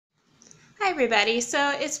Hi everybody,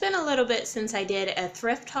 so it's been a little bit since I did a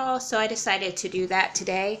thrift haul, so I decided to do that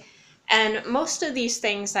today. And most of these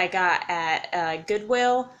things I got at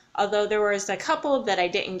Goodwill, although there was a couple that I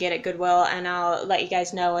didn't get at Goodwill, and I'll let you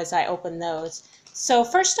guys know as I open those. So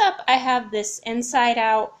first up, I have this Inside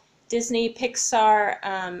Out Disney Pixar,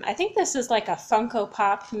 I think this is like a Funko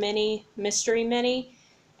Pop mystery mini,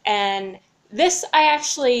 and this I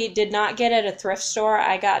actually did not get at a thrift store.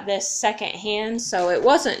 I got this secondhand, so it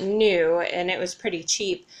wasn't new and it was pretty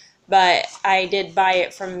cheap, but I did buy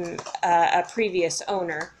it from a previous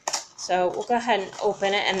owner. So we'll go ahead and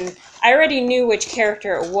open it, and I already knew which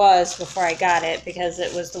character it was before I got it because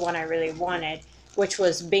it was the one I really wanted, which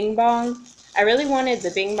was Bing Bong. I really wanted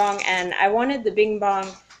the Bing Bong, and I wanted the Bing Bong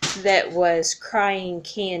that was crying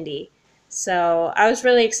candy. So I was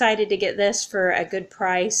really excited to get this for a good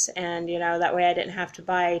price, and that way I didn't have to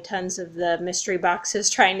buy tons of the mystery boxes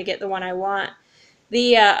trying to get the one I want.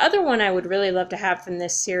 The other one I would really love to have from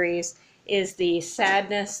this series is the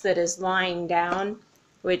Sadness that is lying down,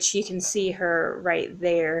 which you can see her right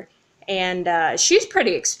there. And she's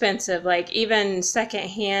pretty expensive, like even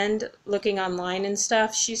secondhand looking online and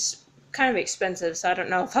stuff, she's kind of expensive, so I don't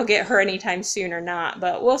know if I'll get her anytime soon or not,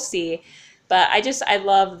 but we'll see. But I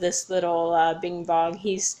love this little Bing Bong.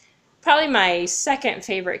 He's probably my second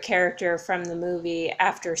favorite character from the movie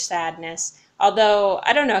after Sadness. Although,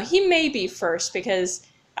 I don't know, he may be first because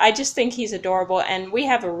I just think he's adorable. And we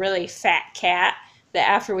have a really fat cat that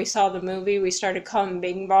after we saw the movie, we started calling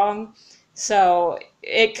Bing Bong. So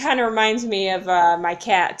it kind of reminds me of my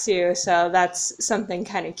cat too. So that's something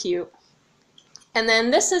kind of cute. And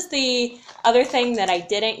then this is the other thing that I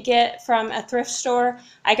didn't get from a thrift store.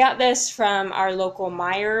 I got this from our local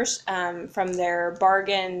Myers, from their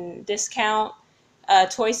bargain discount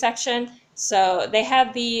toy section. So they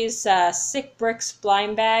had these Sick Bricks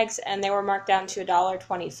blind bags, and they were marked down to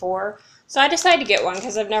 $1.24. So I decided to get one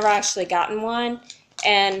because I've never actually gotten one.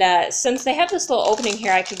 And since they have this little opening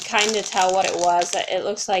here, I could kind of tell what it was. It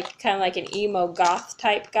looks like kind of like an emo goth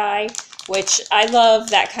type guy, which I love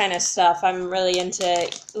that kind of stuff. I'm really into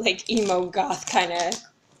like emo goth kind of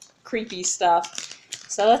creepy stuff.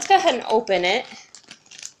 So let's go ahead and open it.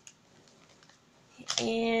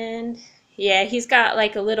 And yeah, he's got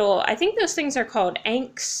like a little, I think those things are called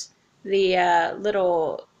anks, the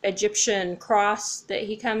little Egyptian cross that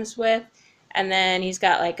he comes with. And then he's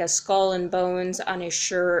got like a skull and bones on his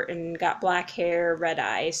shirt and got black hair, red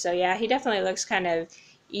eyes. So yeah, he definitely looks kind of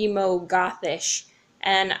emo gothish.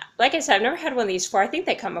 And like I said, I've never had one of these before. I think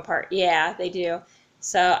they come apart. Yeah, they do.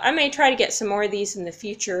 So I may try to get some more of these in the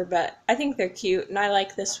future, but I think they're cute and I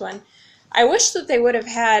like this one. I wish that they would have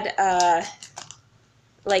had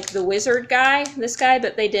like the wizard guy, this guy,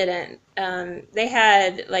 but they didn't. They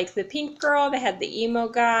had like the pink girl, they had the emo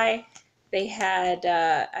guy, they had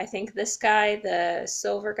I think this guy, the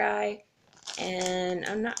silver guy, and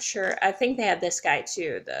I'm not sure, I think they had this guy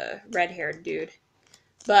too, the red-haired dude.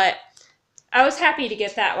 But I was happy to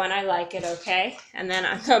get that one. I like it okay. And then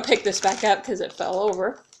I'm going to pick this back up because it fell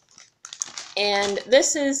over. And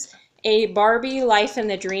this is a Barbie Life in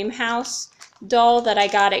the Dreamhouse doll that I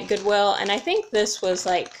got at Goodwill. And I think this was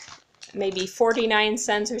like maybe 49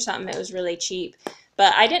 cents or something. It was really cheap.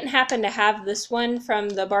 But I didn't happen to have this one from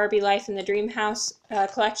the Barbie Life in the Dreamhouse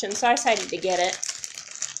collection, so I decided to get it.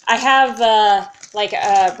 I have like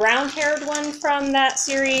a brown-haired one from that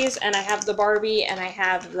series, and I have the Barbie, and I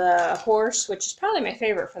have the horse, which is probably my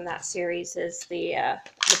favorite from that series, is the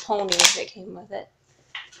pony that came with it.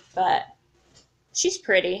 But she's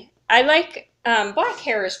pretty. I like, black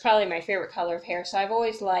hair is probably my favorite color of hair, so I've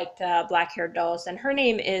always liked black-haired dolls, and her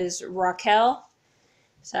name is Raquel.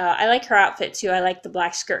 So I like her outfit too. I like the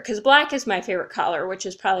black skirt, because black is my favorite color, which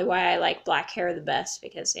is probably why I like black hair the best,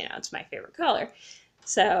 because, it's my favorite color.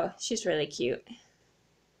 So she's really cute.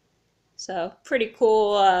 So pretty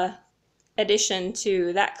cool addition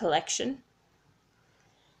to that collection.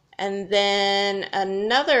 And then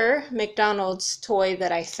another McDonald's toy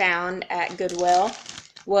that I found at Goodwill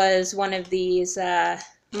was one of these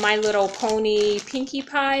My Little Pony Pinkie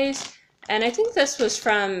Pies. And I think this was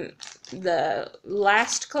from the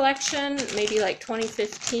last collection, maybe like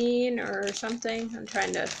 2015 or something. I'm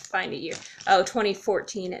trying to find a year. Oh,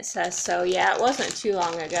 2014 it says. So yeah, it wasn't too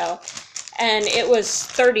long ago. And it was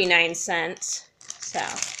 39 cents. So,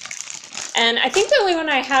 and I think the only one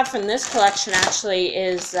I have from this collection actually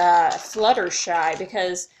is Fluttershy,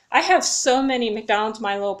 because I have so many McDonald's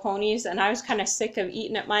My Little Ponies, and I was kind of sick of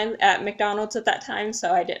eating at McDonald's at that time,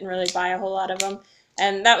 so I didn't really buy a whole lot of them.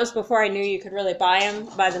 And that was before I knew you could really buy them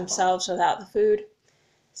by themselves without the food.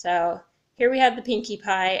 So here we have the Pinkie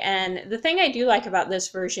Pie, and the thing I do like about this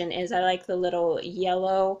version is I like the little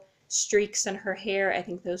yellow streaks in her hair. I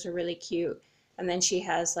think those are really cute. And then she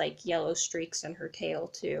has like yellow streaks in her tail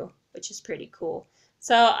too, which is pretty cool.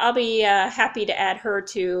 So I'll be happy to add her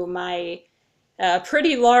to my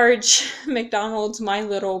pretty large McDonald's My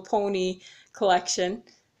Little Pony collection.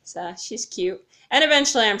 So she's cute. And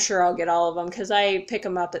eventually I'm sure I'll get all of them because I pick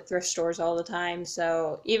them up at thrift stores all the time.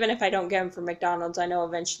 So even if I don't get them from McDonald's, I know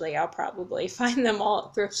eventually I'll probably find them all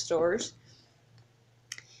at thrift stores.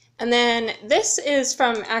 And then this is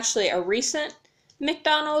from actually a recent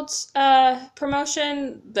McDonald's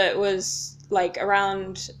promotion that was like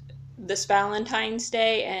around this Valentine's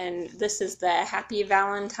Day, and this is the Happy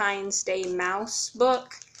Valentine's Day Mouse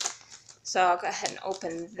book. So I'll go ahead and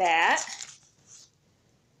open that.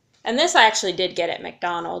 And this I actually did get at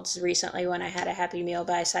McDonald's recently when I had a Happy Meal,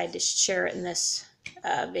 but I decided to share it in this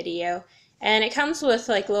video. And it comes with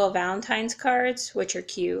like little Valentine's cards, which are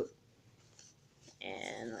cute.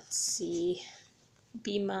 And let's see,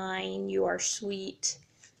 be mine, you are sweet.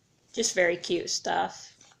 Just very cute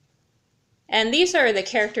stuff. And these are the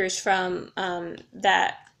characters from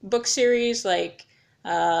that book series, like,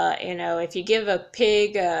 you know, if you give a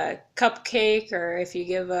pig a cupcake, or if you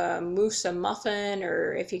give a moose a muffin,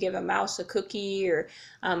 or if you give a mouse a cookie, or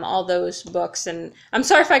all those books. And I'm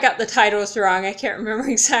sorry if I got the titles wrong. I can't remember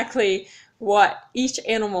exactly what each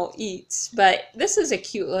animal eats, but this is a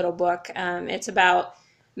cute little book. It's about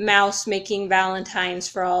Mouse making Valentines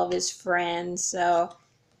for all of his friends, so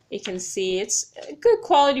you can see it's a good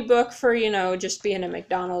quality book for, you know, just being a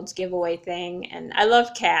McDonald's giveaway thing. And I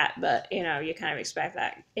love cat, but, you know, you kind of expect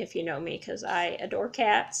that if you know me because I adore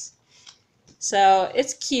cats. So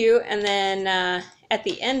it's cute. And then at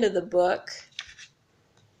the end of the book,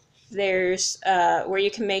 there's where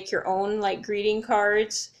you can make your own, like, greeting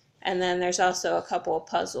cards. And then there's also a couple of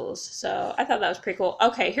puzzles. So I thought that was pretty cool.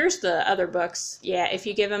 Okay, here's the other books. Yeah, if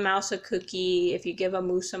you give a mouse a cookie, if you give a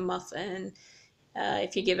moose a muffin,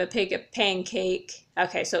 if you give a pig a pancake.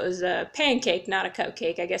 Okay, so it was a pancake, not a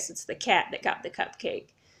cupcake. I guess it's the cat that got the cupcake.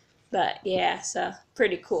 But yeah, so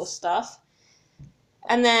pretty cool stuff.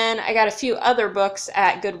 And then I got a few other books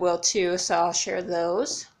at Goodwill too, so I'll share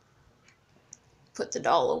those. Put the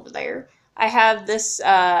doll over there. I have this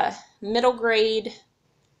middle grade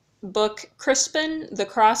book, Crispin, The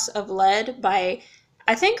Cross of Lead, by,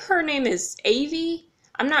 I think her name is Avi.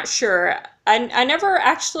 I'm not sure. I never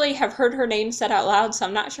actually have heard her name said out loud, so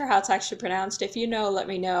I'm not sure how it's actually pronounced. If you know, let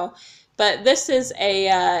me know. But this is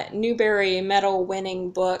a Newbery Medal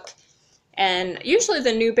winning book, and usually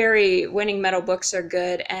the Newbery winning medal books are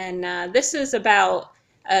good, and this is about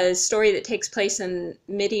a story that takes place in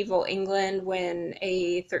medieval England when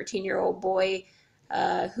a 13-year-old boy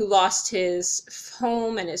who lost his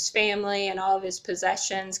home and his family and all of his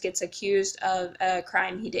possessions gets accused of a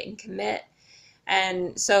crime he didn't commit.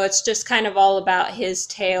 And so it's just kind of all about his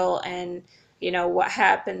tale and, you know, what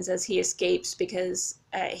happens as he escapes, because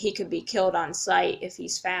he could be killed on sight if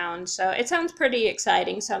he's found. So it sounds pretty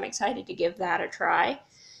exciting, so I'm excited to give that a try.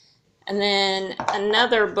 And then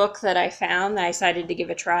another book that I found that I decided to give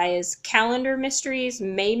a try is Calendar Mysteries,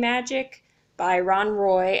 May Magic by Ron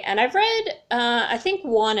Roy. And I've read, I think,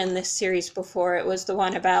 one in this series before. It was the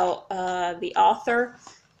one about the author.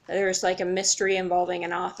 There's like a mystery involving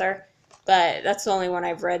an author. But that's the only one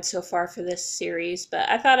I've read so far for this series. But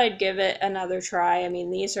I thought I'd give it another try. I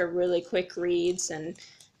mean, these are really quick reads, and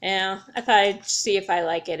yeah, I thought I'd see if I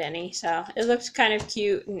like it any. So it looks kind of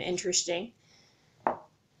cute and interesting.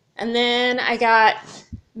 And then I got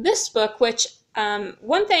this book, which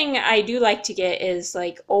one thing I do like to get is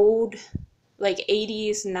like old, like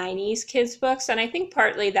 80s, 90s kids books. And I think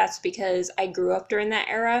partly that's because I grew up during that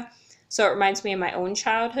era. So it reminds me of my own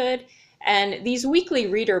childhood. And these weekly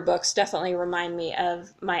reader books definitely remind me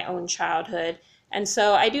of my own childhood. And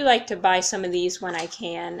so I do like to buy some of these when I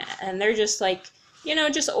can. And they're just like, you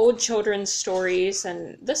know, just old children's stories.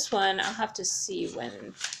 And this one, I'll have to see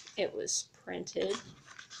when it was printed.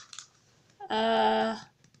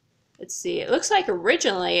 Let's see. It looks like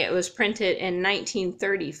originally it was printed in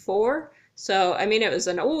 1934. So, I mean, it was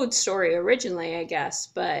an old story originally, I guess.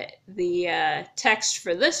 But the text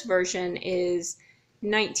for this version is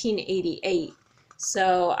 1988.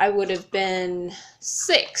 So I would have been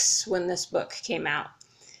 6 when this book came out.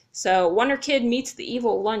 So Wonder Kid meets the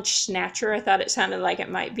evil lunch snatcher. I thought it sounded like it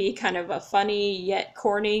might be kind of a funny yet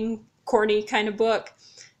corny kind of book.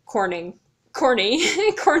 Corny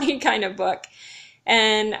kind of book.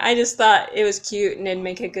 And I just thought it was cute and it'd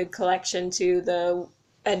make a good collection to the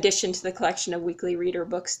addition to the collection of weekly reader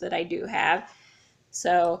books that I do have.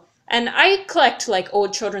 So, and I collect like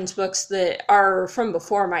old children's books that are from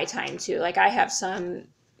before my time too. Like I have some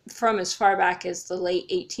from as far back as the late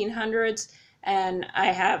 1800s, And I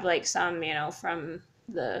have like some, you know, from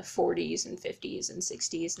the 40s and 50s and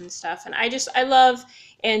 60s and stuff. And I love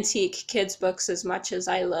antique kids books as much as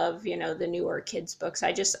I love, you know, the newer kids books.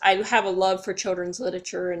 I have a love for children's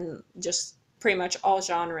literature and just pretty much all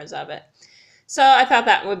genres of it. So I thought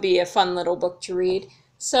that would be a fun little book to read.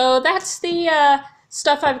 So that's the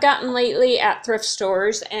stuff I've gotten lately at thrift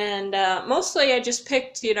stores, and mostly I just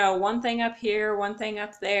picked, you know, one thing up here, one thing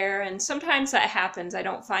up there, and sometimes that happens. I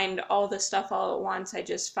don't find all the stuff all at once. I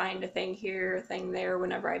just find a thing here, a thing there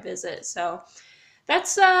whenever I visit. So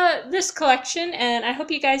that's this collection, and I hope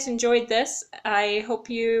you guys enjoyed this. I hope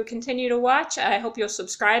you continue to watch. I hope you'll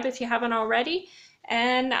subscribe if you haven't already,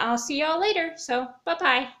 and I'll see y'all later. So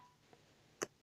bye-bye.